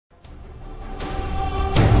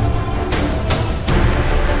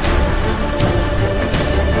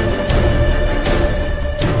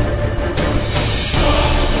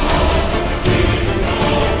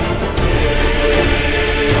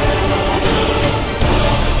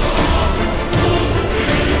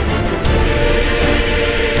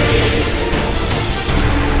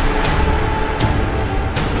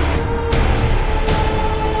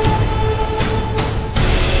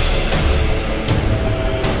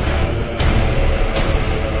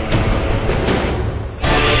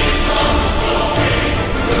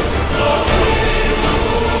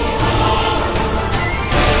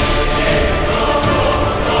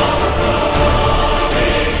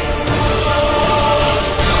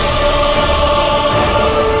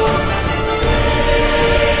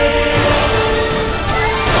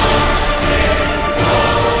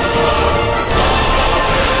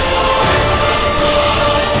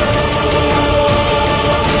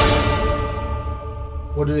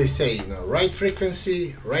what do they say? Right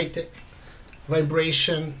frequency, right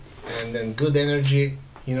vibration, and then good energy,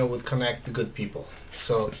 would connect the good people.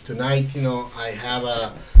 So tonight, I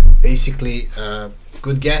have basically a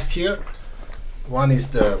good guest here. One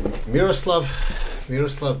is the Miroslav.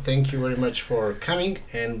 Miroslav, thank you very much for coming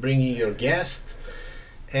and bringing your guest.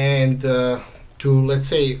 And to, let's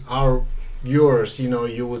say, our viewers,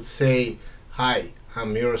 you would say, hi,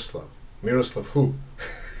 I'm Miroslav. Miroslav who?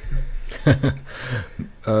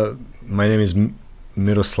 My name is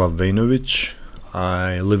Miroslav Vejnovic.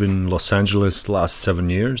 I live in Los Angeles the last 7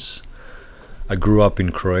 years. I grew up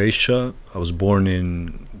in Croatia. I was born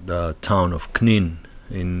in the town of Knin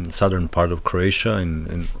in southern part of Croatia,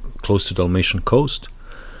 in close to Dalmatian coast.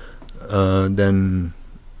 Then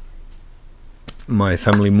my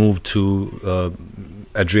family moved to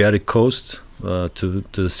Adriatic coast, to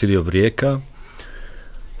the city of Rijeka.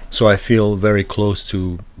 So I feel very close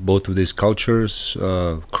to both of these cultures,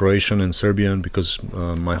 Croatian and Serbian, because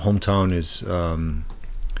my hometown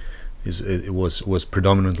was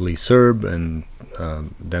predominantly Serb, and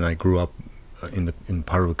then I grew up in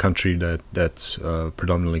part of a country that's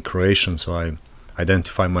predominantly Croatian. So I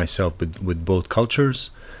identify myself with both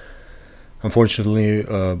cultures. Unfortunately,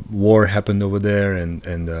 war happened over there,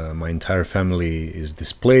 and my entire family is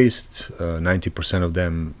displaced. 90% of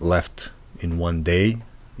them left in one day.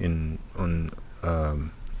 On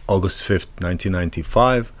August 5th,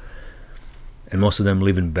 1995, and most of them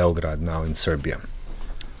live in Belgrade now in Serbia.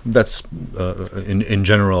 That's in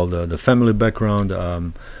general the family background.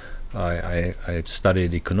 I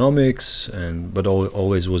studied economics, but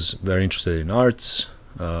always was very interested in arts.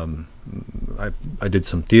 I did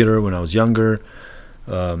some theater when I was younger.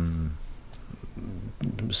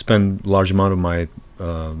 Spent large amount of my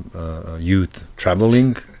youth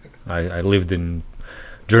traveling. I lived in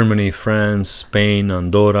Germany, France, Spain,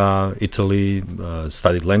 Andorra, Italy,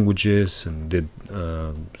 studied languages, and did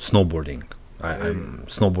snowboarding. I'm a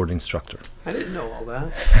snowboard instructor. I didn't know all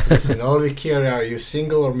that. Listen, all we care, are you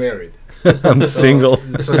single or married? I'm single.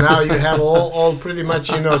 So now you have all pretty much,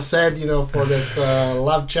 said, for that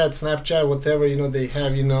love chat, Snapchat, whatever, they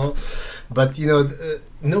have, but,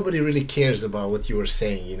 nobody really cares about what you were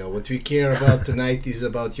saying. What we care about tonight is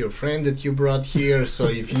about your friend that you brought here. So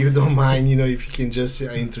if you don't mind, if you can just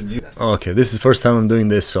introduce us. Okay, this is the first time I'm doing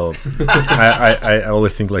this, so I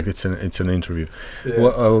always think like it's an interview.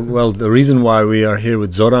 Yeah. Well, the reason why we are here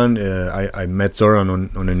with Zoran, I met Zoran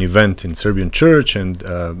on an event in Serbian church, and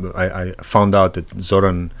I found out that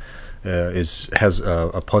Zoran has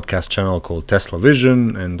a podcast channel called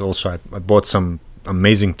TeslaVision, and also I bought some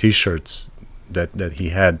amazing T-shirts that he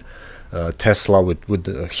had, Tesla with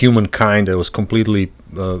the humankind that was completely.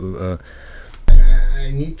 I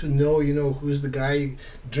need to know, who's the guy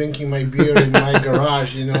drinking my beer in my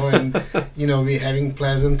garage, and we having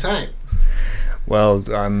pleasant time. Well,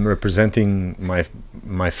 I'm representing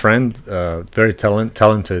my friend, very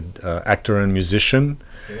talented actor and musician,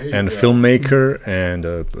 and filmmaker and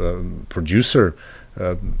producer,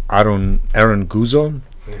 Aaron Guzzo.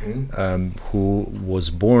 Mm-hmm. Who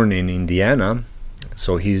was born in Indiana,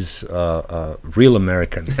 so he's a real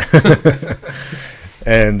American.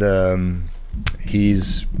 And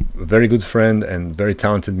he's a very good friend and very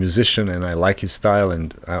talented musician, and I like his style,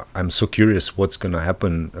 and I'm so curious what's going to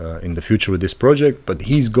happen in the future with this project. But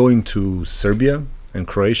he's going to Serbia and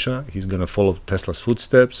Croatia. He's going to follow Tesla's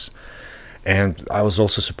footsteps, and I was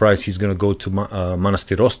also surprised he's going to go to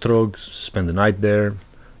Manastir Ostrog, spend the night there,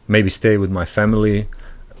 maybe stay with my family.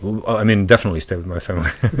 I mean, definitely stay with my family.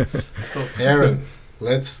 Aaron,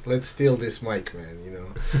 let's steal this mic, man.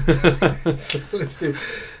 Let's steal.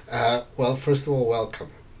 Well, first of all, welcome.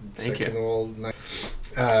 Thank Second you. of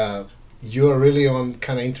all, you are really on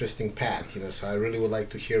kind of interesting path. So I really would like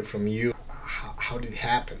to hear from you. How did it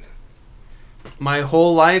happen? My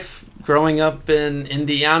whole life, growing up in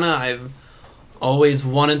Indiana, I've always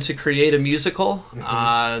wanted to create a musical.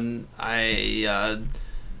 Mm-hmm. I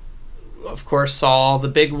of course, saw all the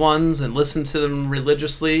big ones and listened to them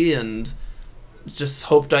religiously, and just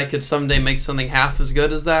hoped I could someday make something half as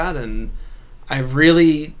good as that. And I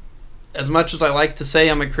really, as much as I like to say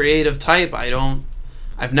I'm a creative type,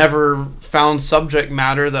 I've never found subject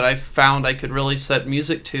matter that I found I could really set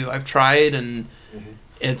music to. I've tried, and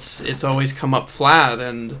it's always come up flat.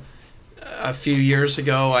 And a few years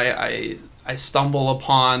ago, I stumble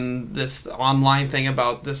upon this online thing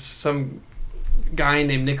about some guy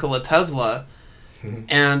named Nikola Tesla,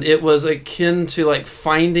 and it was akin to like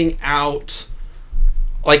finding out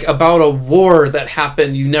like about a war that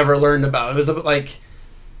happened you never learned about. It was like,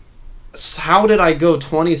 how did I go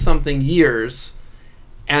 20 something years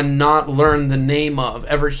and not learn the name of,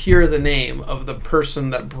 ever hear the name of the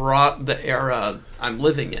person that brought the era I'm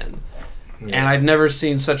living in. Yeah. And I've never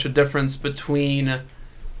seen such a difference between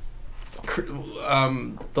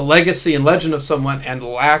the legacy and legend of someone and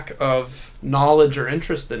lack of knowledge or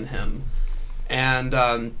interest in him. And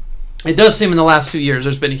it does seem in the last few years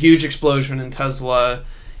there's been a huge explosion in Tesla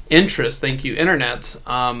interest, thank you, Internet.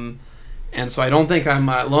 And so I don't think I'm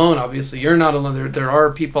alone. Obviously, you're not alone. There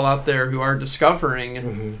are people out there who are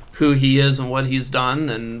discovering who he is and what he's done.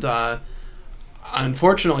 And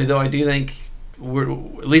unfortunately, though, I do think we're,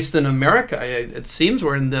 at least in America, it seems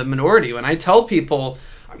we're in the minority. When I tell people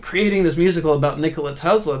I'm creating this musical about Nikola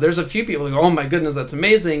Tesla, there's a few people who go, "Oh my goodness, that's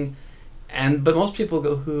amazing," but most people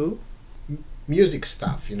go, "Who?" Music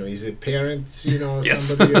stuff, you know. Is it parents, you know,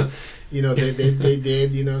 yes. somebody, you know, they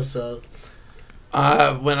did, you know, so.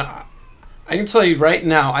 I can tell you right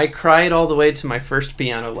now, I cried all the way to my first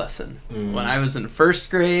piano lesson. When I was in first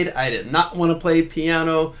grade, I did not want to play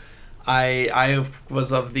piano. I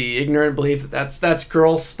was of the ignorant belief that that's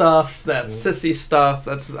girl stuff, that's sissy stuff.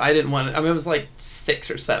 I didn't want to. I mean, it was like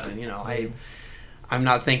 6 or 7. You know, I'm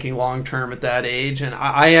not thinking long term at that age, and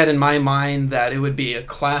I had in my mind that it would be a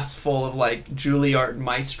class full of like Juilliard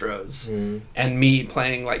maestros and me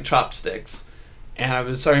playing like chopsticks. And I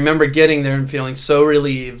remember getting there and feeling so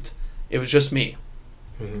relieved. It was just me.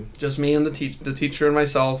 Just me and the teacher and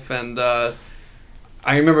myself. And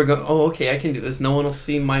I remember going, "Oh, okay, I can do this. No one will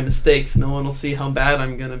see my mistakes. No one will see how bad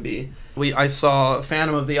I'm going to be." I saw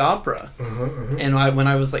Phantom of the Opera. And when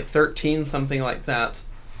I was like 13, something like that.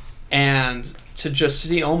 And to just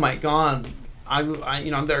see, oh my God,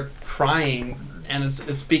 I'm there crying. And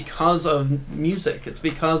it's because of music. It's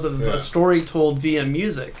because of a story told via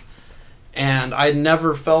music. And I'd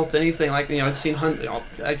never felt anything like, you know, I'd seen,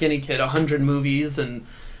 like any kid, 100 movies and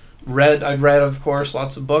I'd read, of course,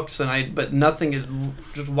 lots of books, but nothing had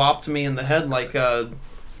just whopped me in the head like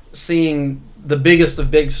seeing the biggest of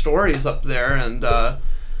big stories up there. And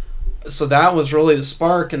so that was really the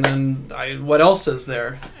spark. And then what else is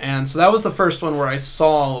there? And so that was the first one where I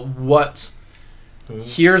saw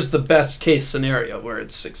here's the best case scenario where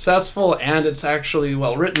it's successful and it's actually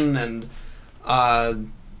well written. And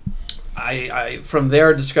I from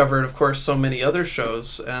there discovered, of course, so many other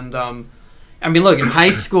shows. And I mean, look, in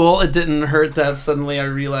high school, it didn't hurt that suddenly I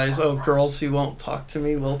realized, oh, girls who won't talk to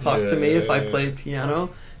me will talk to me if I play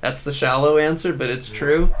piano. That's the shallow answer, but it's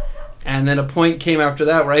true. And then a point came after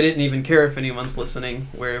that where I didn't even care if anyone's listening,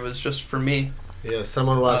 where it was just for me. Yeah, some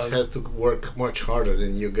of us had to work much harder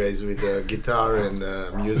than you guys with guitar and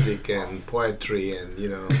music and poetry, and you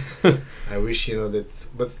know, I wish, you know, that.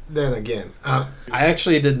 But then again, I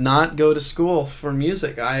actually did not go to school for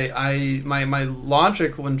music. My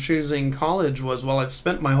logic when choosing college was, well, I've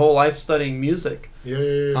spent my whole life studying music.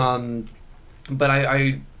 But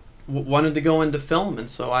I wanted to go into film, and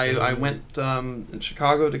so I went in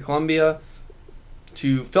Chicago to Columbia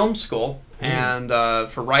to film school and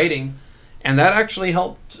for writing. And that actually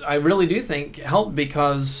helped, I really do think, helped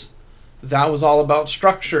because that was all about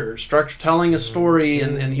structure, telling a story,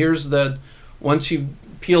 and here's once you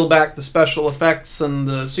peel back the special effects and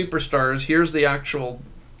the superstars, here's the actual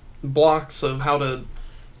blocks of how to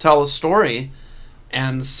tell a story.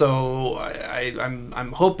 And so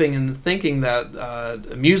I'm hoping and thinking that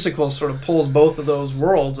a musical sort of pulls both of those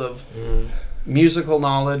worlds of musical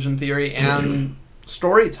knowledge and theory and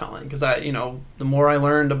storytelling, because the more I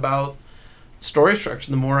learned about story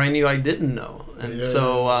structure, the more I knew I didn't know. And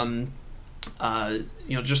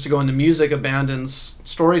just to go into music abandons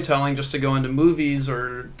storytelling, just to go into movies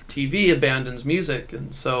or TV abandons music.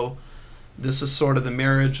 And so this is sort of the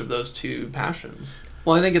marriage of those two passions.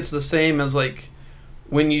 Well, I think it's the same as like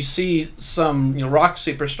when you see some rock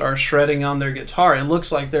superstar shredding on their guitar, it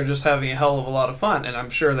looks like they're just having a hell of a lot of fun, and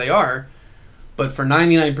I'm sure they are. But for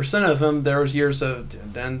 99% of them, there was years of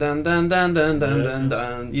dun dun dun dun dun dun dun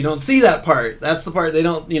dun. You don't see that part. That's the part they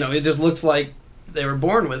don't. It just looks like they were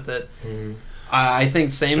born with it. I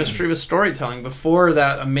think same is true with storytelling. Before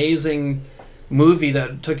that amazing movie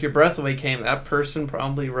that took your breath away came, that person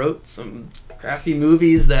probably wrote some crappy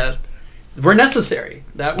movies that were necessary.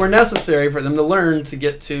 For them to learn to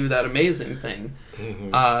get to that amazing thing.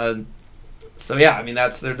 So yeah, I mean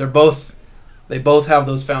they both have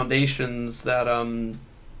those foundations that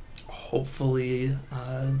hopefully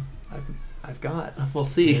I've got. We'll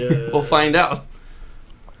see. We'll find out.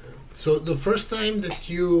 So the first time that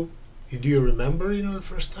do you remember, the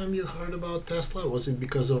first time you heard about Tesla? Was it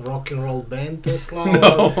because of rock and roll band Tesla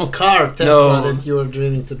or car Tesla that you were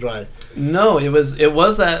dreaming to drive? No, it was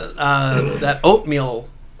that that oatmeal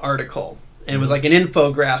article. And it was like an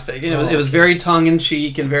infographic. It was very tongue in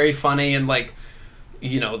cheek and very funny, and like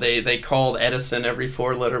they called Edison every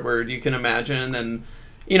 4-letter word you can imagine, and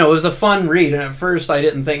it was a fun read. And at first, I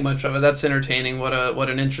didn't think much of it. That's entertaining. What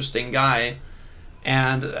an interesting guy.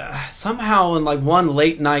 And somehow, in like one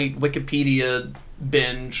late night Wikipedia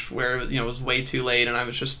binge, where it was way too late, and I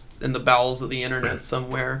was just in the bowels of the internet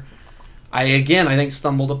somewhere, I think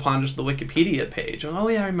stumbled upon just the Wikipedia page. And, oh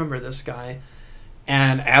yeah, I remember this guy.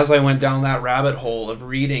 And as I went down that rabbit hole of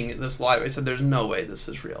reading this live, I said, "There's no way this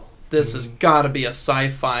is real. This has got to be a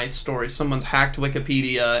sci-fi story. Someone's hacked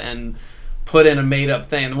Wikipedia and put in a made-up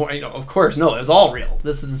thing." Of course, no, it was all real.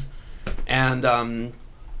 This is, and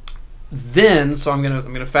then, so I'm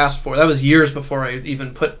gonna fast forward. That was years before I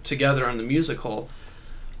even put together on the musical.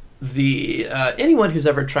 Anyone who's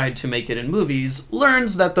ever tried to make it in movies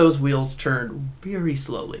learns that those wheels turn very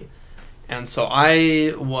slowly. And so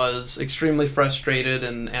I was extremely frustrated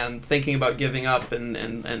and thinking about giving up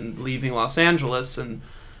and leaving Los Angeles. And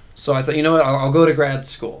so I thought, you know what, I'll go to grad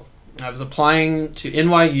school. I was applying to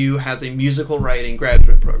NYU, has a musical writing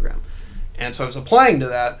graduate program. And so I was applying to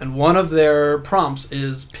that, and one of their prompts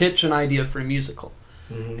is pitch an idea for a musical.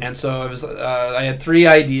 And so I had 3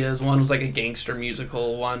 ideas. One was like a gangster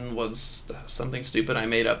musical, one was something stupid I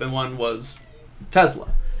made up, and one was Tesla.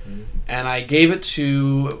 And I gave it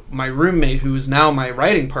to my roommate, who is now my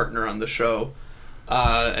writing partner on the show.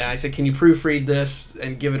 And I said, "Can you proofread this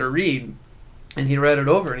and give it a read?" And he read it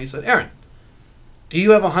over, and he said, "Aaron, do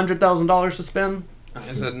you have $100,000 to spend?"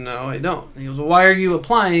 I said, "No, I don't." And he goes, "Well, why are you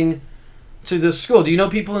applying to this school? Do you know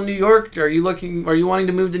people in New York? Are you wanting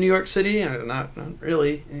to move to New York City?" And I said, not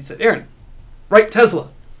really. And he said, "Aaron, write Tesla.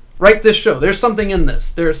 Write this show. There's something in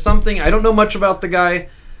this. There's something, I don't know much about the guy,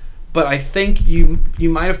 but I think you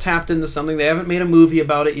might have tapped into something. They haven't made a movie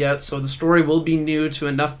about it yet, so the story will be new to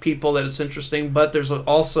enough people that it's interesting, but there's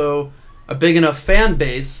also a big enough fan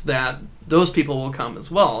base that those people will come as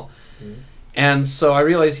well." And so I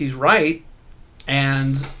realized he's right,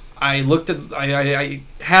 and I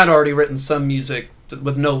had already written some music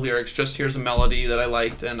with no lyrics, just here's a melody that I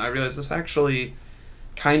liked, and I realized this actually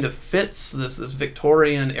kind of fits this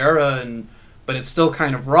Victorian era, but it's still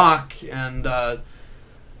kind of rock, and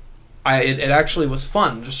it actually was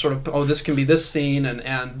fun, just sort of, this can be this scene,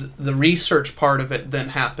 and the research part of it then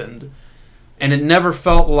happened, and it never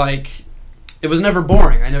felt like, it was never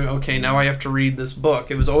boring. I know, okay, now I have to read this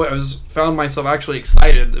book. I found myself actually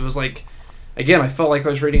excited. It was like, again, I felt like I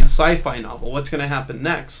was reading a sci-fi novel. What's going to happen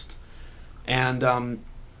next? And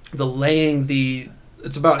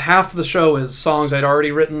it's about half of the show is songs I'd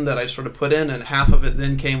already written that I sort of put in, and half of it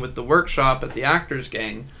then came with the workshop at the Actors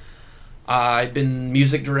Gang. I'd been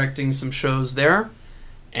music directing some shows there,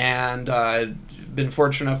 and I'd been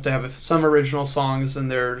fortunate enough to have some original songs in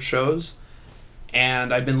their shows.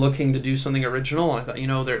 And I've been looking to do something original. I thought,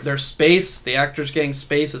 their space, the Actors Gang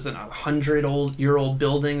space, is in a 100-year-old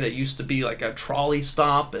building that used to be like a trolley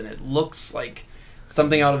stop, and it looks like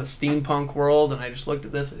something out of a steampunk world. And I just looked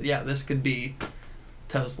at this, yeah, this could be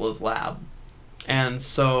Tesla's lab. And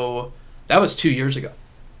so that was 2 years ago.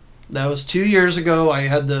 I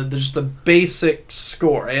had just the basic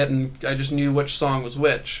score. I just knew which song was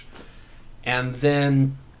which. And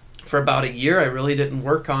then for about a year, I really didn't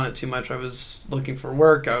work on it too much. I was looking for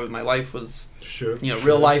work. My life was,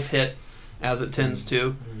 real life hit, as it tends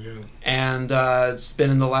to. Yeah. And it's been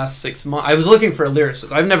in the last 6 months. I was looking for a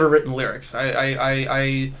lyricist. I've never written lyrics.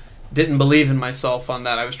 I didn't believe in myself on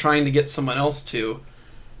that. I was trying to get someone else to.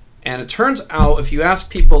 And it turns out, if you ask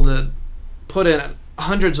people to put in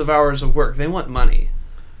hundreds of hours of work, they want money,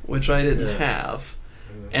 which I didn't have.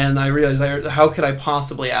 And I realized, how could I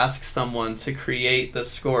possibly ask someone to create the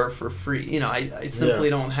score for free? I simply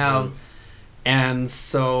don't have. And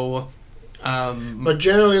so... but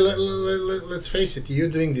generally, let's face it, you're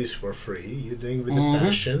doing this for free. You're doing it with a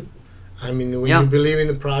passion. I mean, when you believe in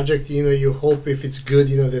the project, you hope if it's good,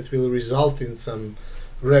 that will result in some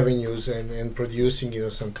revenues and producing,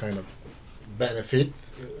 some kind of benefit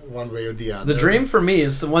one way or the other. The dream for me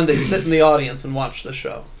is to one day sit in the audience and watch the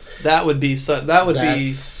show. That would be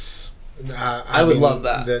I would love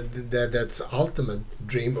that. That's ultimate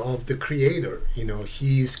dream of the creator.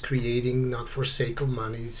 He's creating not for sake of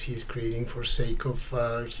money. He's creating for sake of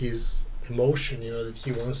his emotion. That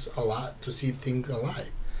he wants a lot to see things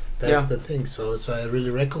alive. That's the thing. So I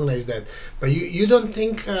really recognize that. But you don't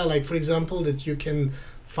think, like for example, that you can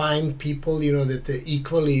find people that are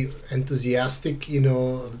equally enthusiastic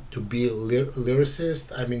to be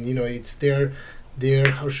lyricist. I mean it's their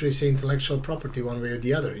how should I say, intellectual property one way or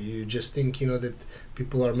the other. You just think that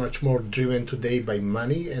people are much more driven today by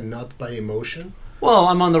money and not by emotion. Well,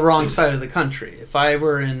 I'm on the wrong side of the country. If I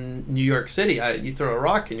were in New York City, you throw a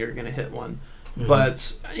rock and you're going to hit one.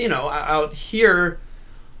 But out here,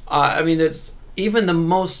 I mean, it's even the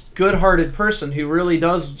most good-hearted person who really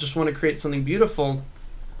does just want to create something beautiful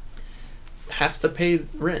has to pay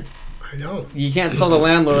rent. I know. You can't tell the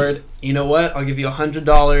landlord, you know what, I'll give you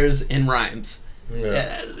 $100 in rhymes.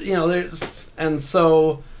 Yeah. You know, and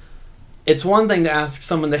so it's one thing to ask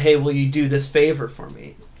someone to, hey, will you do this favor for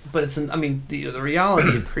me? But I mean, the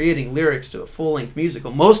reality of creating lyrics to a full-length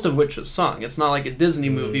musical, most of which is sung. It's not like a Disney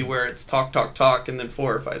movie where it's talk, talk, talk, and then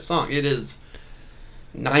 4 or 5 songs. It is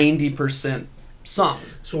 90% sung.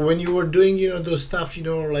 So when you were doing, those stuff,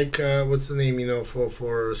 like what's the name,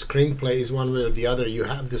 for screenplays, one way or the other, you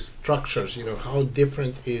have the structures. How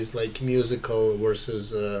different is like musical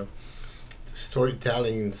versus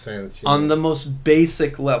storytelling in sense. On the most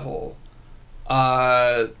basic level,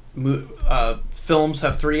 films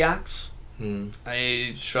have 3 acts.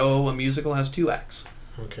 A show, a musical, has 2 acts.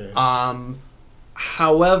 Okay.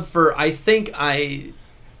 However, I think I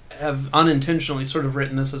have unintentionally sort of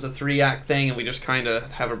written this as a 3-act thing, and we just kind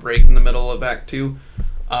of have a break in the middle of Act 2,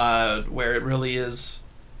 where it really is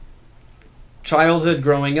childhood,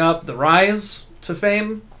 growing up, the rise to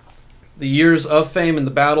fame, the years of fame, and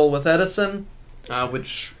the battle with Edison,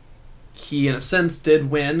 which he, in a sense,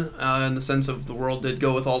 did win, in the sense of the world did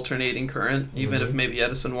go with alternating current, even if maybe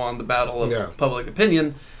Edison won the battle of public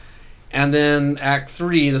opinion. And then Act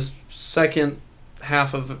 3, the second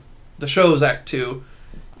half of the show's Act 2,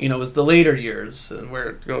 is the later years and where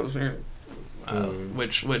it goes,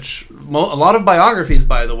 which a lot of biographies,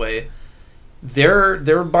 by the way,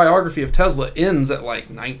 their biography of Tesla ends at like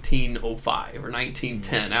 1905 or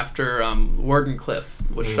 1910 after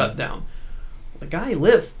Wardenclyffe was shut down. The guy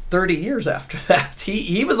lived 30 years after that.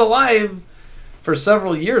 He was alive for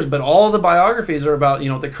several years, but all the biographies are about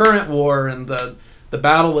the current war and the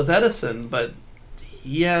battle with Edison. But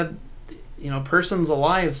he had person's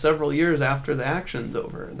alive several years after the action's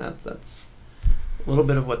over, and that's a little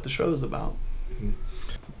bit of what the show's about.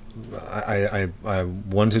 I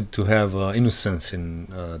wanted to have innocence in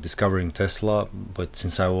discovering Tesla, but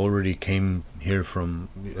since I already came here from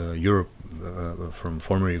Europe, from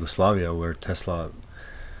former Yugoslavia, where Tesla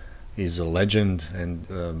is a legend, and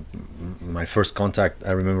my first contact,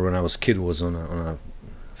 I remember when I was a kid, was on a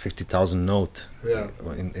 50,000 note,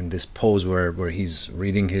 in this pose where he's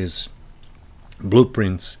reading his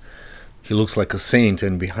blueprints. He looks like a saint,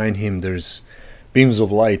 and behind him there's beams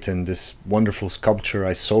of light and this wonderful sculpture.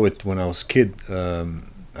 I saw it when I was a kid.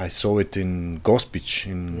 I saw it in Gospic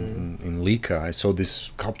in Lika. I saw this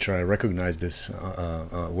sculpture. I recognized this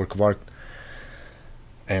work of art.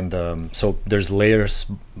 And so there's layers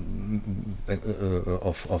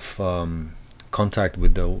of contact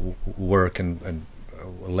with the work and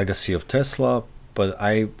legacy of Tesla, but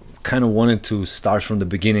I kind of wanted to start from the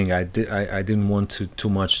beginning. I didn't want too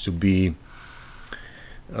much to be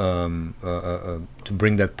to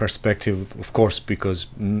bring that perspective, of course, because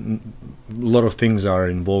a lot of things are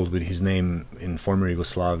involved with his name in former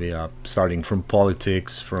Yugoslavia, starting from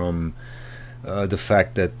politics, from the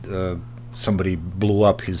fact that somebody blew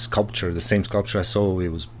up his sculpture. The same sculpture I saw, it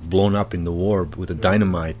was blown up in the war with a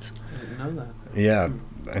dynamite. I didn't know that. Yeah,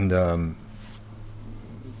 and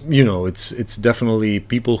it's definitely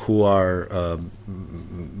people who are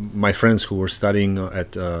my friends who were studying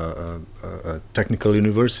at a technical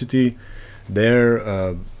university.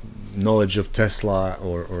 Their knowledge of Tesla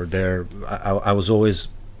or their I was always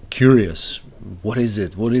curious. What is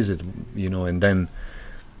it? And then,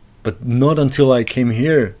 but not until I came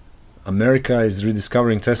here. America is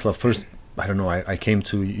rediscovering Tesla. First, I don't know, I came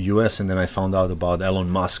to US, and then I found out about Elon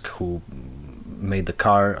Musk, who made the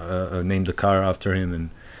car, named the car after him. And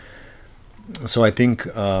so I think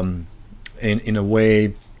in a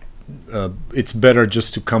way it's better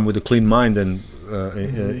just to come with a clean mind and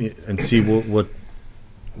see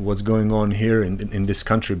what's going on here in this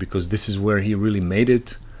country, because this is where he really made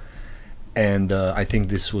it. And I think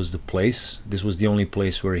this was the place, this was the only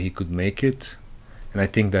place where he could make it. And I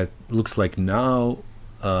think that looks like now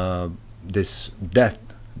this death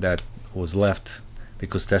that was left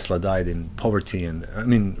because Tesla died in poverty, and I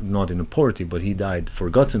mean not in poverty, but he died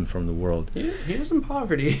forgotten from the world. He was in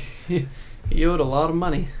poverty. He owed a lot of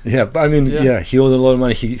money. Yeah, but I mean, he owed a lot of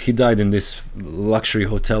money. He died in this luxury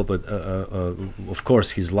hotel, but of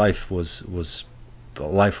course his life was the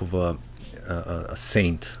life of a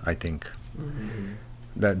saint, I think. Mm-hmm.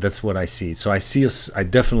 That's what I see. So I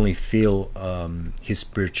definitely feel his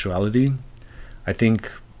spirituality. I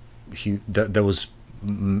think that was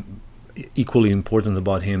equally important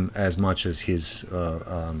about him as much as his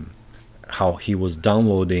how he was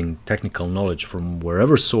downloading technical knowledge from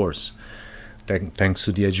wherever source, thanks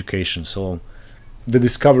to the education. So the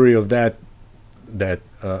discovery of that that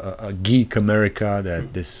a geek America,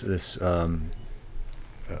 that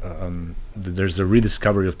there's a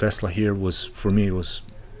rediscovery of Tesla here, was for me, it was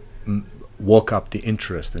woke up the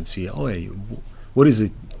interest and see, oh hey, what is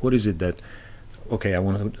it that, okay, I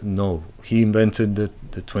want to know. He invented the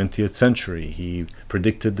 20th century. He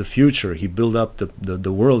predicted the future. He built up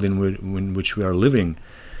the world in which we are living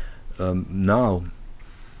now.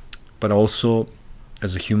 But also,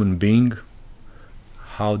 as a human being,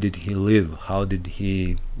 how did he live?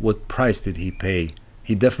 What price did he pay?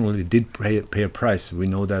 He definitely did pay a price. We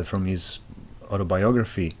know that from his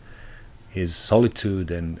autobiography, his solitude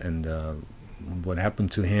and what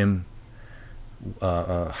happened to him,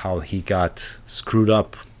 how he got screwed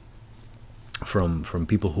up from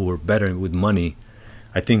people who were better with money.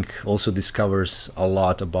 I think also discovers a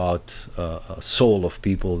lot about a soul of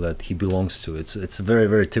people that he belongs to. It's very,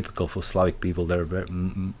 very typical for Slavic people. They're very,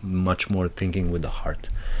 much more thinking with the heart.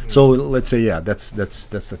 So let's say, yeah, that's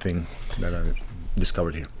the thing that I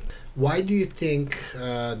discovered here. Why do you think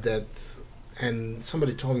that? And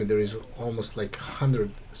somebody told me there is almost like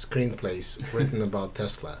 100 screenplays written about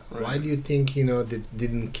Tesla. Right. Why do you think that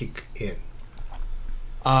didn't kick in?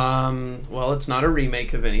 Well, it's not a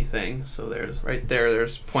remake of anything, so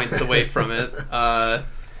there's points away from it.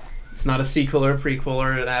 It's not a sequel or a prequel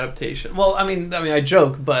or an adaptation. Well, I mean, I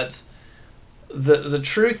joke, but the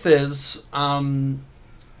truth is,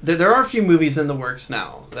 there are a few movies in the works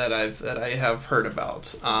now that I have heard about,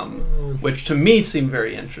 which to me seem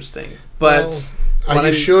very interesting. But are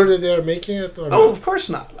you sure that they're making it? Or not? Of course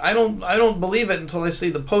not. I don't believe it until I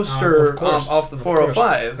see the poster off the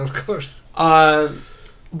 405. Of course.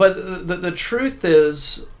 But the truth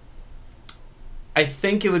is, I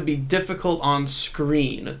think it would be difficult on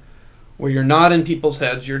screen, where you're not in people's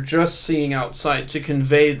heads, you're just seeing outside, to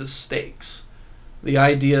convey the stakes. The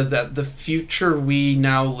idea that the future we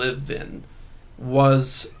now live in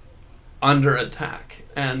was under attack,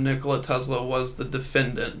 and Nikola Tesla was the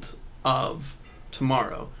defendant of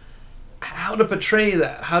tomorrow. How to portray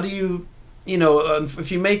that? How do you,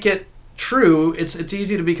 if you make it true, it's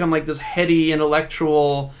easy to become like this heady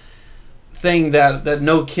intellectual thing that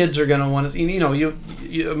no kids are going to want to see.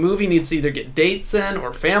 A movie needs to either get dates in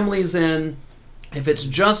or families in. If it's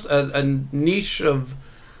just a niche of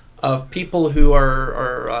people who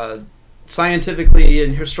are scientifically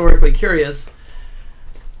and historically curious,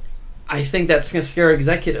 I think that's going to scare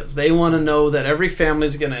executives. They want to know that every family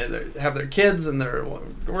is going to have their kids and their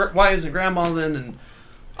wives and grandmas in.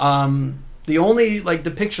 And the only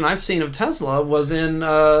depiction I've seen of Tesla was in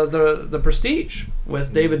the Prestige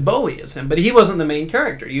with David Bowie as him, but he wasn't the main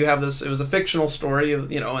character. You have this; it was a fictional story,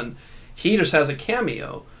 and he just has a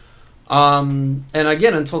cameo. And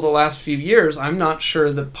again, until the last few years, I'm not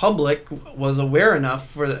sure the public was aware enough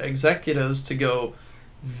for the executives to go,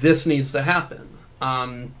 this needs to happen.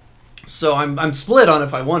 So I'm split on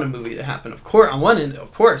if I want a movie to happen. Of course, on one end,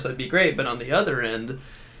 of course, that'd be great, but on the other end,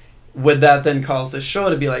 would that then cause this show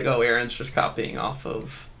to be like, oh, Aaron's just copying off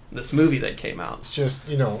of this movie that came out? It's just,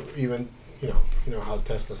 even, how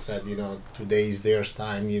Tesla said, today is their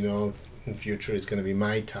time, in future it's going to be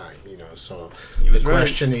my time, so the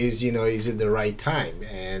question is, is it the right time?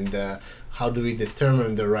 And how do we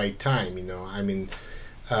determine the right time?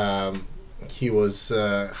 He was,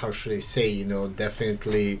 how should I say,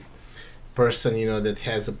 definitely person, that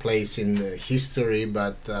has a place in history,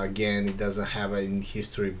 but again, it doesn't have a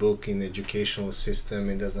history book in the educational system.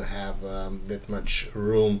 It doesn't have that much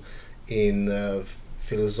room in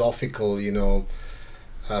philosophical,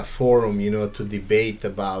 forum, to debate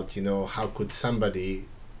about, how could somebody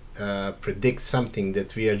predict something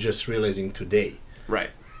that we are just realizing today. Right.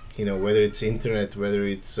 Whether it's internet, whether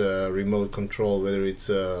it's remote control, whether it's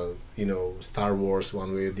Star Wars,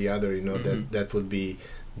 one way or the other, that would be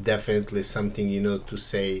definitely something, to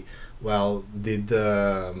say, well,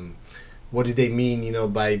 what did they mean,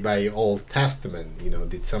 by Old Testament?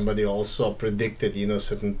 Did somebody also predicted,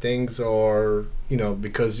 certain things, or,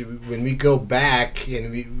 because when we go back and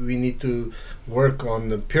we need to work on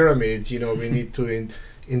the pyramids, we need to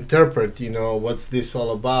interpret, what's this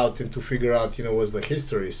all about, and to figure out, what's the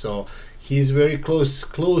history. So he's very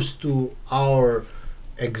close to our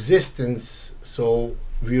existence, so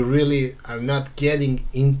we really are not getting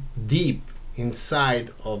in deep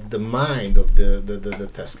inside of the mind of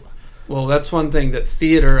the Tesla. Well, that's one thing that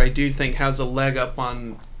theater, I do think, has a leg up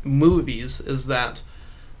on movies, is that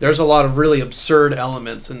there's a lot of really absurd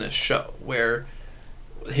elements in this show where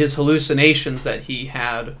his hallucinations that he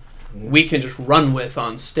had, we can just run with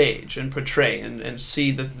on stage and portray and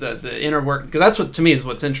see the inner work. Because that's what, to me, is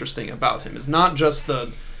what's interesting about him. It's not just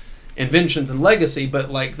the inventions and legacy,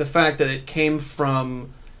 but the fact that it came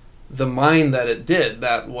from the mind that it did,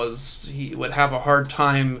 that was, he would have a hard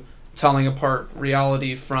time telling apart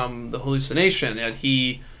reality from the hallucination, and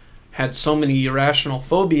he had so many irrational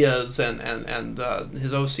phobias and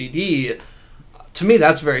his OCD. To me,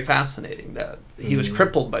 that's very fascinating, that he was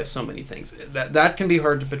crippled by so many things. That can be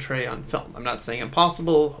hard to portray on film. I'm not saying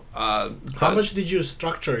impossible. How much did you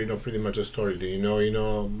structure, pretty much a story? Do you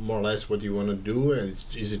know more or less what you want to do? And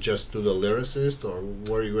is it just to the lyricist, or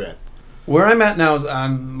where are you at? Where I'm at now is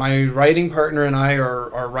my writing partner and I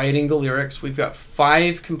are writing the lyrics. We've got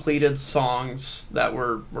 5 completed songs that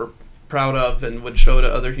we're proud of and would show to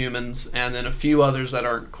other humans, and then a few others that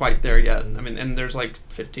aren't quite there yet. I mean, and there's like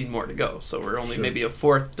 15 more to go, so we're only maybe a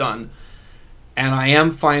fourth done. And I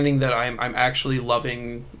am finding that I'm actually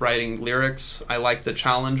loving writing lyrics. I like the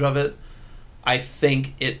challenge of it. I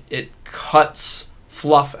think it cuts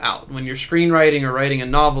fluff out. When you're screenwriting or writing a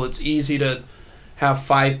novel, it's easy to have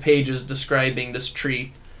 5 pages describing this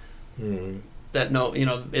tree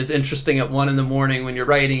that is interesting at 1 a.m. when you're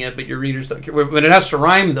writing it, but your readers don't care. When it has to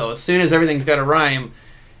rhyme, though, as soon as everything's got to rhyme,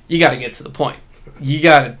 you got to get to the point. You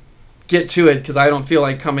got to get to it, because I don't feel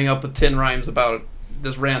like coming up with 10 rhymes about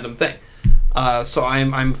this random thing. So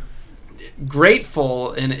I'm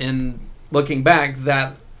grateful in looking back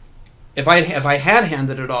that if I had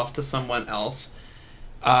handed it off to someone else,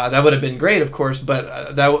 that would have been great, of course,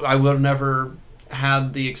 but I would have never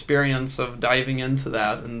had the experience of diving into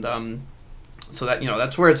that, and so that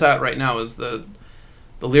that's where it's at right now, is the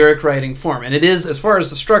lyric writing form. And it is, as far as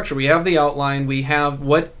the structure, we have the outline, we have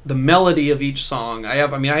what the melody of each song. I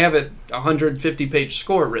have it 150-page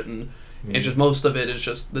score written. It's just, most of it is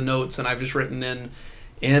just the notes, and I've just written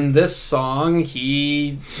in this song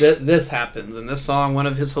this happens, in this song one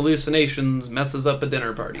of his hallucinations messes up a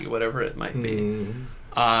dinner party, whatever it might be.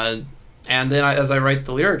 And then as I write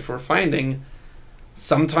the lyrics, we're finding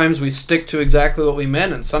sometimes we stick to exactly what we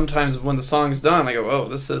meant, and sometimes when the song's done, I go, oh,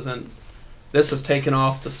 this is taken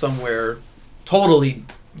off to somewhere totally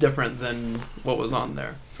different than what was on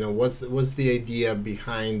there. What's the idea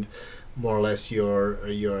behind, more or less, your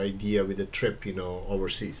idea with the trip,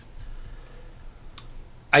 overseas?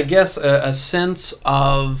 I guess a sense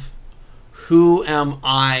of, who am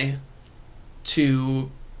I to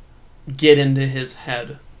get into his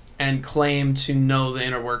head and claim to know the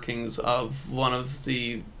inner workings of one of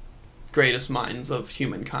the greatest minds of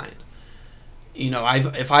humankind.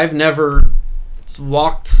 If I've never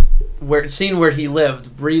seen where he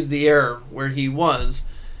lived, breathed the air where he was,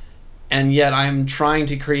 and yet I'm trying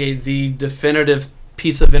to create the definitive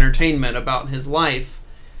piece of entertainment about his life,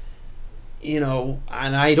 and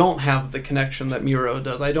I don't have the connection that Miro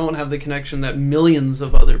does. I don't have the connection that millions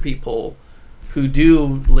of other people who do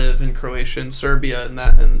live in Croatia and Serbia in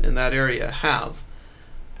that area have,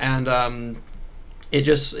 and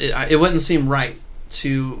it wouldn't seem right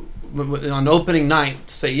to, on opening night,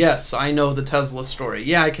 to say, yes, I know the Tesla story.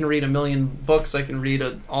 Yeah, I can read 1 million books. I can read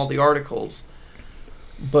all the articles.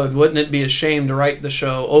 But wouldn't it be a shame to write the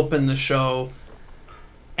show, open the show,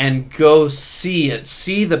 and go see it,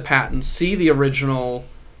 see the patents, see the original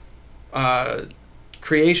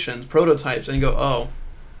creations, prototypes, and go, oh,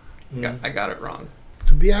 I got it wrong.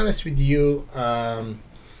 To be honest with you, I'm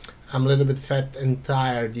a little bit fat and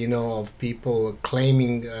tired, of people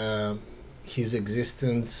claiming his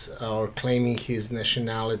existence, or claiming his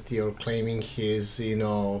nationality, or claiming his,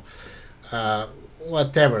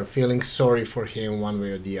 whatever, feeling sorry for him one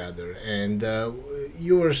way or the other. And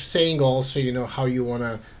you were saying also, how you want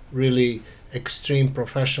to really extreme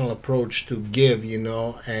professional approach to give,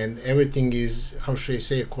 and everything is, how should I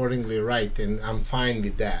say, accordingly right, and I'm fine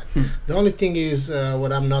with that. The only thing is,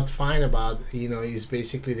 what I'm not fine about, is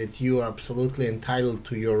basically that you are absolutely entitled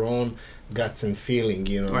to your own guts and feeling,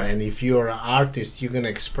 right. And if you're an artist, you're going to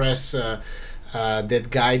express that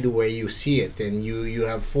guy the way you see it, and you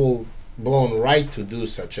have full blown right to do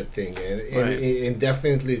such a thing, and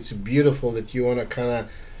definitely it's beautiful that you want to kind of,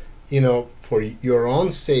 for your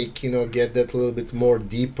own sake, get that little bit more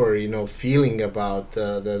deeper, feeling about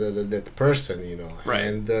that person, right.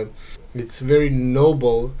 And it's very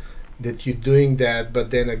noble that you're doing that,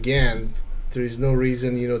 but then again, there is no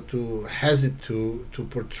reason, to hesitate to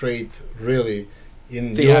portray it really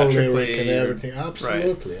in your lyric and everything.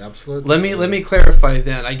 Absolutely, right. Absolutely. Let me clarify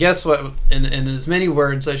then. I guess what, in as many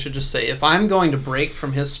words, I should just say, if I'm going to break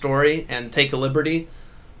from his story and take a liberty,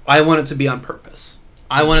 I want it to be on purpose.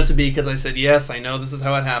 I want it to be because I said, yes, I know this is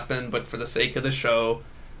how it happened, but for the sake of the show,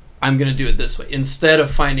 I'm going to do it this way. Instead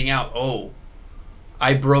of finding out, oh,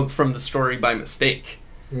 I broke from the story by mistake.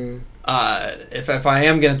 If I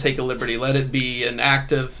am going to take a liberty, let it be an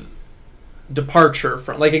active departure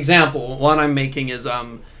from, like, example, one I'm making is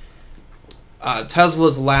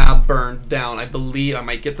Tesla's lab burned down. I believe, I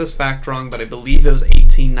might get this fact wrong, but I believe it was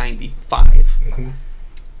 1895. Mm-hmm.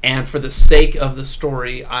 And for the sake of the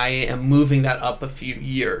story, I am moving that up a few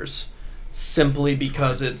years, simply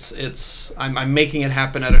because I'm making it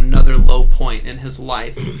happen at another low point in his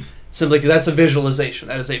life, simply because that's a visualization.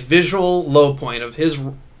 That is a visual low point of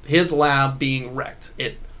his lab being wrecked.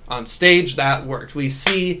 It on stage, that worked. We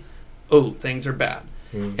see, oh, things are bad,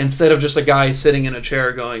 instead of just a guy sitting in a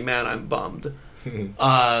chair going, "Man, I'm bummed."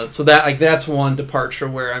 So that's one departure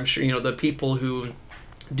where I'm sure the people who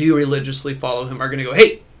do religiously follow him are going to go,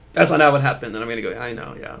 "Hey, that's not how it happened," and I'm going to go, "I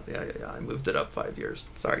know, yeah. I moved it up 5 years.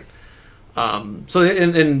 Sorry." So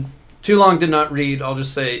in too long did not read. I'll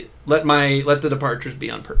just say let the departures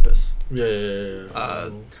be on purpose. Yeah.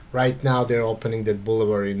 Right now they're opening that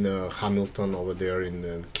boulevard in Hamilton over there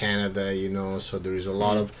in Canada. So there is a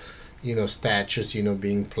lot of statues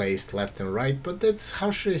being placed left and right. But that's,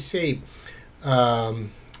 how should I say,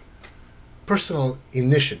 personal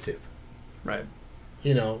initiative. Right.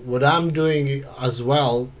 What I'm doing as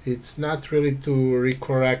well, it's not really to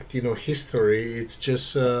recorrect history. It's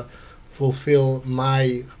just fulfill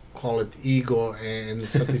my, call it, ego and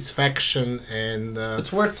satisfaction. And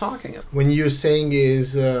it's worth talking about. when you're saying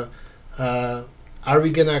is are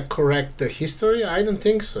we gonna correct the history? I don't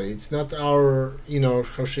think so. It's not our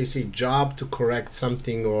how should I say, job to correct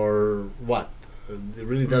something or what. It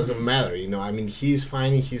really doesn't matter. I mean, he's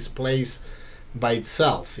finding his place by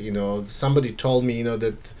itself. Somebody told me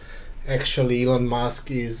that actually Elon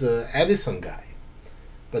Musk is Edison guy,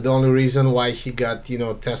 but the only reason why he got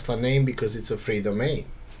Tesla name because it's a free domain.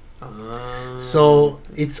 So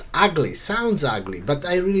it's ugly, sounds ugly, but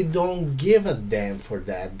I really don't give a damn for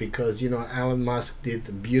that, because Elon Musk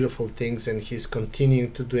did beautiful things and he's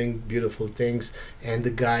continuing to doing beautiful things, and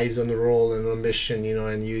the guy is on a roll and on a mission,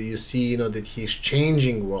 and you see that he's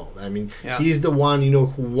changing world. I mean, he's the one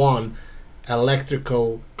who won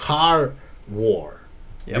electrical car war,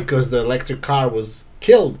 because the electric car was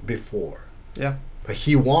killed before, but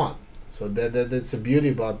he won. So that's the beauty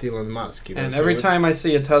about Elon Musk. And every time I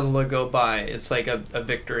see a Tesla go by, it's like a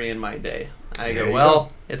victory in my day. I go,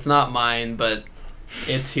 well, it's not mine, but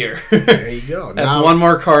it's here. There you go. That's now, one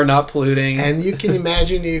more car not polluting. And you can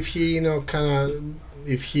imagine if he,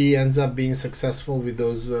 if he ends up being successful with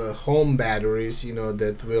those home batteries,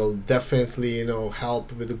 that will definitely,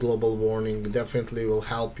 help with the global warming, definitely will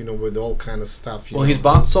help, with all kind of stuff. Well, he's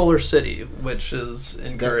bought Solar City, which is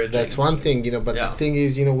encouraging. That's one thing, but the thing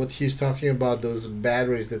is, what he's talking about, those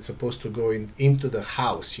batteries that's supposed to go into the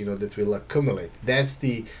house, that will accumulate. That's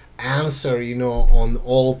the answer, on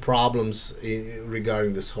all problems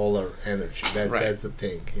regarding the solar energy. That's the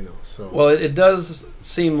thing, So well, it does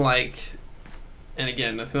seem like. And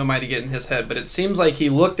again, who am I to get in his head? But it seems like he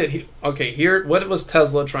looked at, here, what was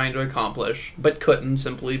Tesla trying to accomplish, but couldn't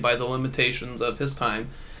simply by the limitations of his time,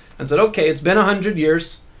 and said, okay, it's been 100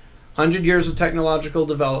 years, 100 years of technological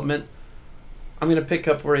development. I'm going to pick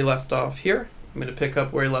up where he left off here. I'm going to pick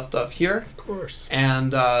up where he left off here. Of course.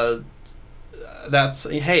 And that's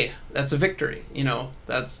a victory.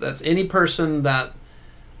 That's any person that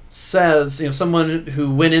says, someone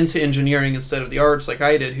who went into engineering instead of the arts like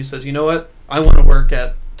I did, who says, you know what? I want to work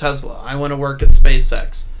at Tesla. I want to work at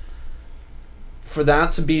SpaceX. For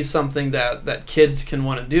that to be something that kids can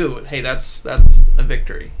want to do, hey, that's a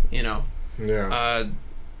victory. Yeah.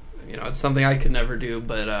 It's something I could never do,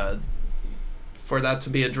 but for that to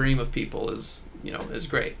be a dream of people is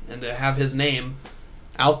great, and to have his name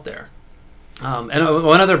out there. And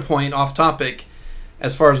one other point off topic,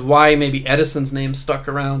 as far as why maybe Edison's name stuck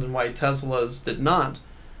around and why Tesla's did not.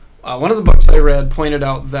 One of the books I read pointed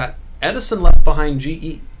out that Edison left behind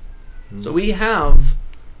GE. So we have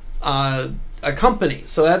a company.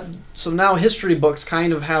 So now history books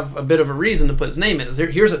kind of have a bit of a reason to put his name in.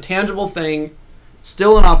 Here's a tangible thing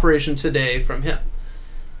still in operation today from him.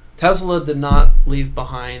 Tesla did not leave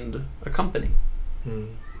behind a company.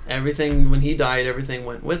 Everything, when he died, everything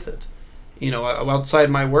went with it. Outside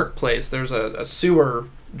my workplace, there's a sewer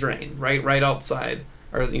drain right outside,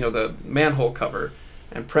 or the manhole cover.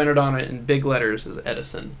 And printed on it in big letters is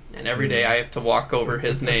Edison. And every day I have to walk over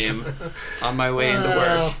his name on my way into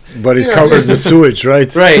work. But it covers the sewage,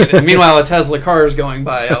 right? Right. And meanwhile, a Tesla car is going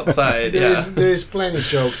by outside. There is plenty of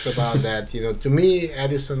jokes about that. To me,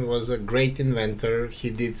 Edison was a great inventor. He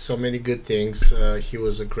did so many good things. He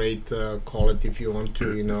was a great, call it if you want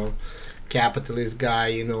to, capitalist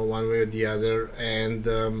guy, one way or the other. And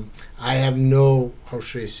I have no, how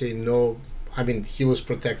should I say, I mean, he was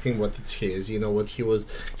protecting what it's his, what he was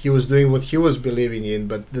doing what he was believing in.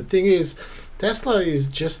 But the thing is, Tesla is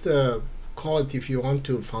just a call it, if you want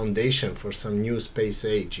to, foundation for some new space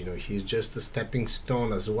age. You know, he's just a stepping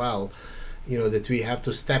stone as well. You know, that we have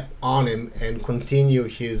to step on him and continue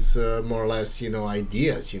his more or less, you know,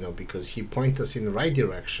 ideas. You know, because he points us in the right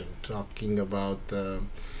direction, talking about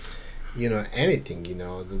you know, anything. You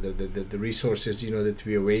know, the resources, you know, that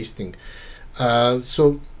we are wasting.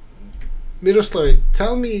 So, Miroslav,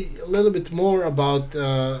 tell me a little bit more about,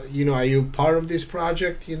 you know, are you part of this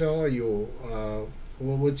project? You know, are you,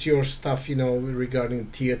 what's your stuff, you know, regarding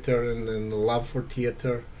theater and the love for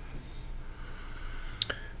theater?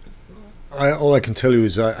 All I can tell you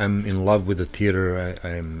is I'm in love with the theater.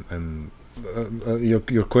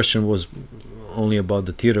 Your question was only about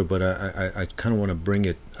the theater, but I kind of want to bring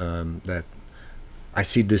it that I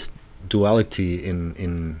see this duality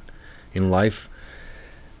in life.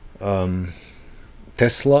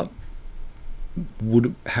 Tesla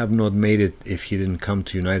would have not made it if he didn't come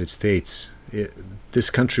to United States. This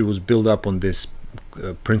country was built up on this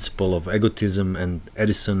principle of egotism, and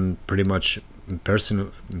Edison pretty much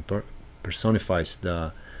personifies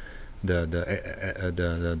the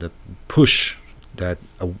push that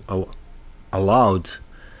allowed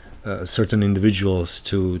certain individuals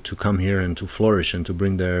to come here and to flourish and to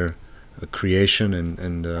bring their creation,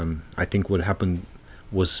 and I think what happened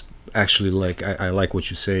was actually, like, I like what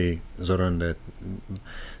you say, Zoran, that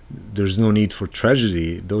there's no need for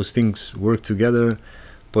tragedy. Those things work together,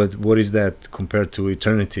 but what is that compared to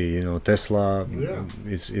eternity? You know, Tesla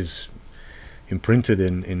is imprinted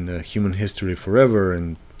in human history forever,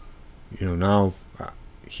 and you know, now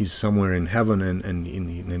he's somewhere in heaven, and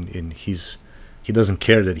he doesn't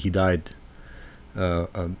care that he died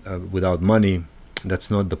without money.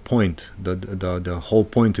 That's not the point. The whole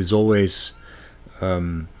point is always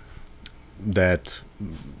that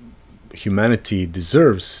humanity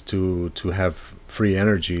deserves to have free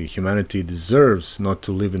energy. Humanity deserves not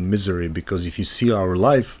to live in misery, because if you see our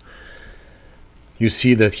life, you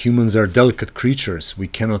see that humans are delicate creatures. We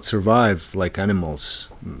cannot survive like animals.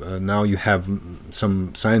 Now you have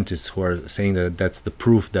some scientists who are saying that that's the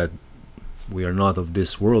proof that we are not of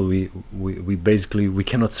this world. We basically, we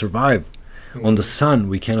cannot survive on the sun.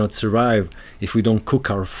 We cannot survive if we don't cook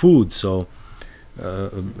our food. So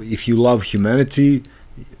if you love humanity,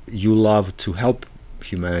 you love to help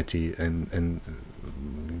humanity, and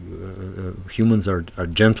humans are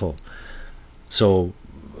gentle. So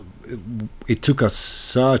it took us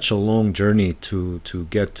such a long journey to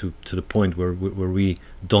get to the point where we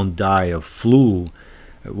don't die of flu,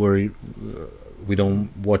 where we don't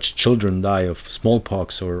watch children die of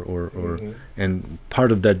smallpox or and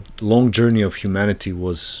part of that long journey of humanity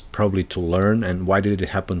was probably to learn. And why did it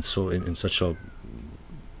happen so in such a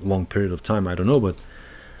long period of time? I don't know, but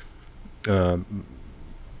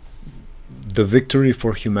the victory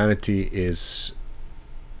for humanity is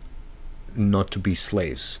not to be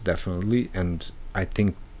slaves, definitely, and I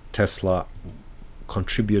think Tesla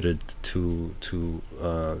contributed to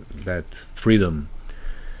that freedom.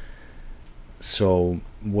 So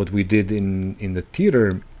what we did in the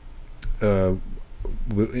theater,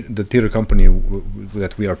 the theater company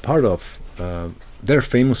that we are part of, they're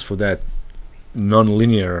famous for that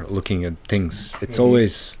non-linear looking at things. It's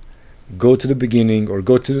always go to the beginning or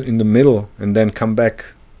go to in the middle and then come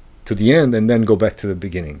back to the end and then go back to the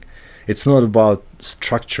beginning. It's not about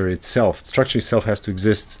structure itself. Structure itself has to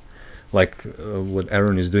exist, like what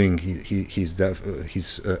Aaron is doing. He's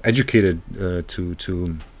educated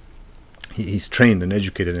he's trained and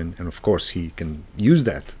educated, and of course he can use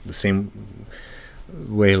that the same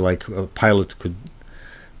way like a pilot could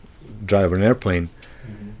drive an airplane.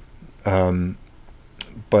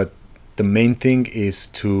 But the main thing is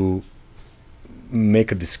to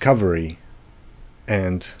make a discovery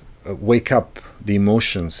and wake up the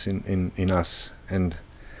emotions in us and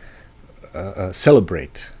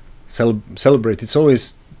celebrate. Celebrate. It's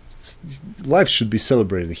always, life should be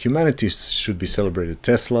celebrated. Humanity should be celebrated.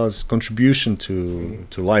 Tesla's contribution to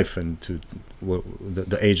life and to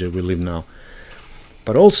the age that we live now.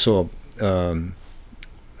 But also,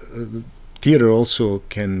 theater also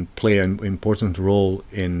can play an important role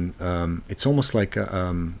in. It's almost like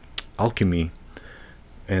alchemy,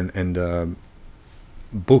 and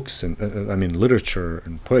books and I mean literature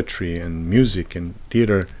and poetry and music and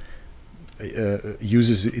theater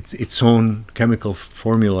uses its own chemical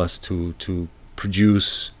formulas to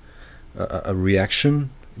produce a reaction.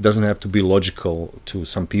 It doesn't have to be logical to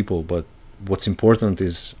some people, but what's important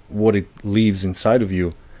is what it leaves inside of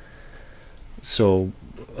you. So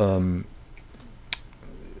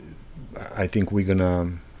I think we're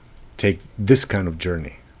gonna take this kind of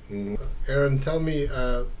journey. Aaron, tell me,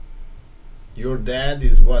 your dad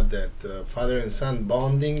is what, that father and son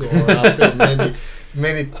bonding, or after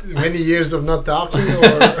many years of not talking,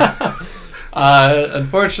 or?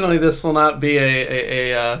 Unfortunately, this will not be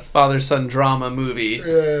a father-son drama movie.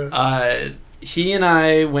 He and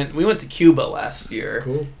I went to Cuba last year.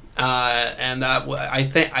 Cool. And that I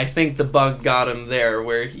think the bug got him there,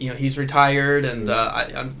 where he's retired, and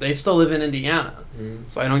they still live in Indiana,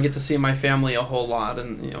 so I don't get to see my family a whole lot,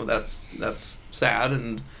 and that's sad.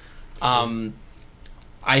 And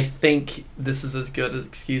I think this is as good an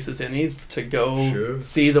excuse as any to go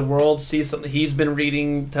see the world, see something. He's been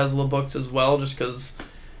reading Tesla books as well, just because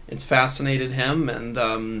it's fascinated him, and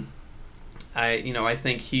I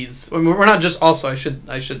think he's. I mean, we're not just. Also,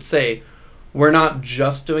 I should say, we're not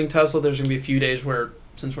just doing Tesla. There's going to be a few days where,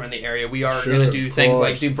 since we're in the area, we are going to do things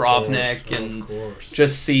like Dubrovnik and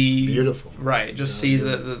just see. It's beautiful, right? Just see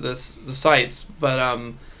the sites. But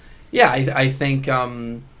I think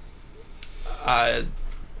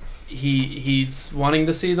he's wanting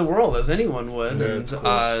to see the world, as anyone would, and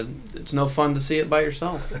it's no fun to see it by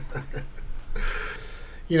yourself.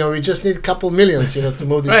 We just need a couple millions, to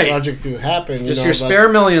move this project to happen. Just your spare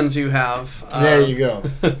millions you have. There you go.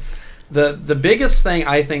 The biggest thing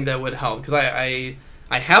I think that would help, because I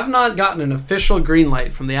have not gotten an official green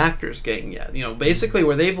light from the Actors Gang yet. Basically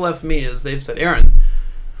where they've left me is they've said, Aaron,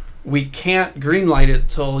 we can't green light it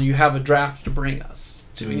till you have a draft to bring us.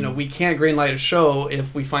 We can't green light a show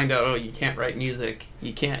if we find out, you can't write music,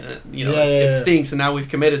 you can't, it stinks, and now we've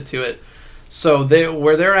committed to it. So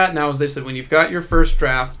where they're at now is they said, when you've got your first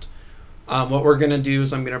draft, what we're going to do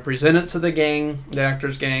is I'm going to present it to the gang, the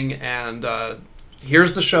Actors Gang, and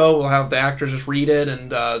here's the show. We'll have the actors just read it,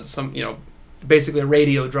 and basically a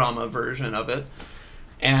radio drama version of it.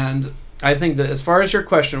 And I think that, as far as your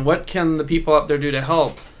question, what can the people out there do to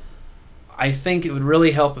help? I think it would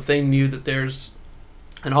really help if they knew that there's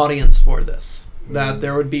an audience for this, that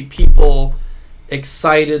there would be people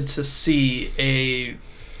excited to see a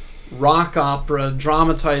rock opera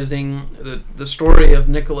dramatizing the story of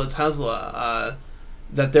Nikola Tesla,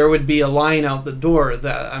 that there would be a line out the door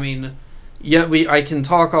that, I can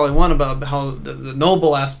talk all I want about how the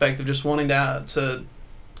noble aspect of just wanting to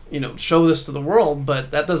show this to the world,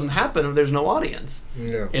 but that doesn't happen if there's no audience.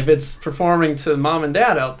 Yeah. If it's performing to mom and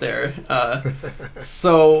dad out there.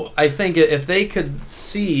 So I think if they could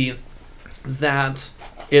see that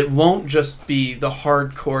it won't just be the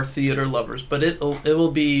hardcore theater lovers, but it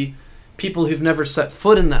will be people who've never set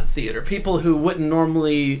foot in that theater, people who wouldn't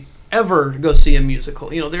normally ever go see a musical.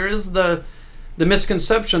 There is the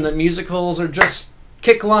misconception that musicals are just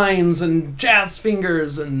kick lines and jazz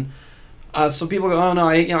fingers, and so people go, oh no,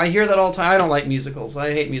 I hear that all the time. I don't like musicals.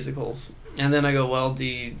 I hate musicals. And then I go, well, do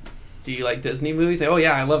you like Disney movies? They, oh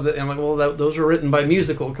yeah, I love that. And I'm like, well, those were written by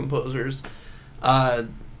musical composers.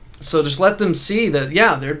 So just let them see that,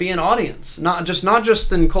 there'd be an audience, not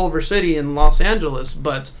just in Culver City and Los Angeles,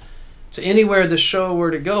 but to anywhere the show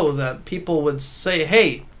were to go, that people would say,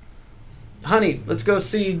 hey, honey, let's go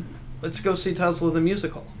see Tesla the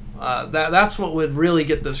musical. That's what would really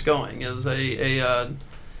get this going, is the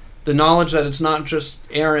knowledge that it's not just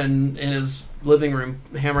Aaron in his living room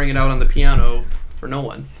hammering it out on the piano for no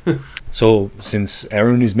one. So since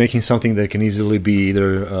Aaron is making something that can easily be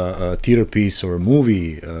either a theater piece or a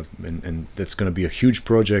movie, and that's going to be a huge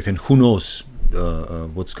project, and who knows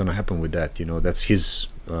what's going to happen with that, that's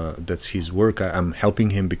his work. I'm helping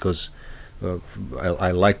him because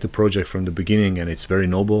I like the project from the beginning, and it's very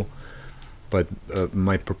noble. But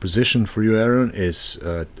my proposition for you, Aaron, is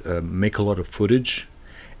make a lot of footage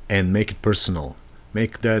and make it personal.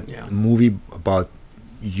 Make that movie about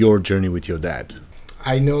your journey with your dad.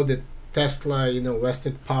 I know that Tesla,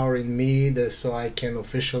 vested power in me, so I can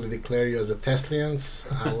officially declare you as a Teslians.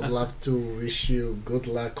 I would love to wish you good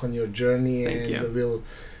luck on your journey. Thank you. We'll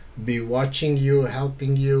be watching you,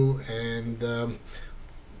 helping you, and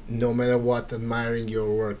no matter what, admiring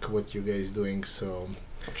your work, what you guys doing. So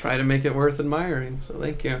I'll try to make it worth admiring. So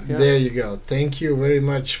thank you. Yeah. There you go. Thank you very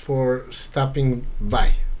much for stopping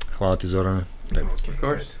by. Hvala ti, Zorane. Of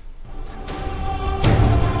course.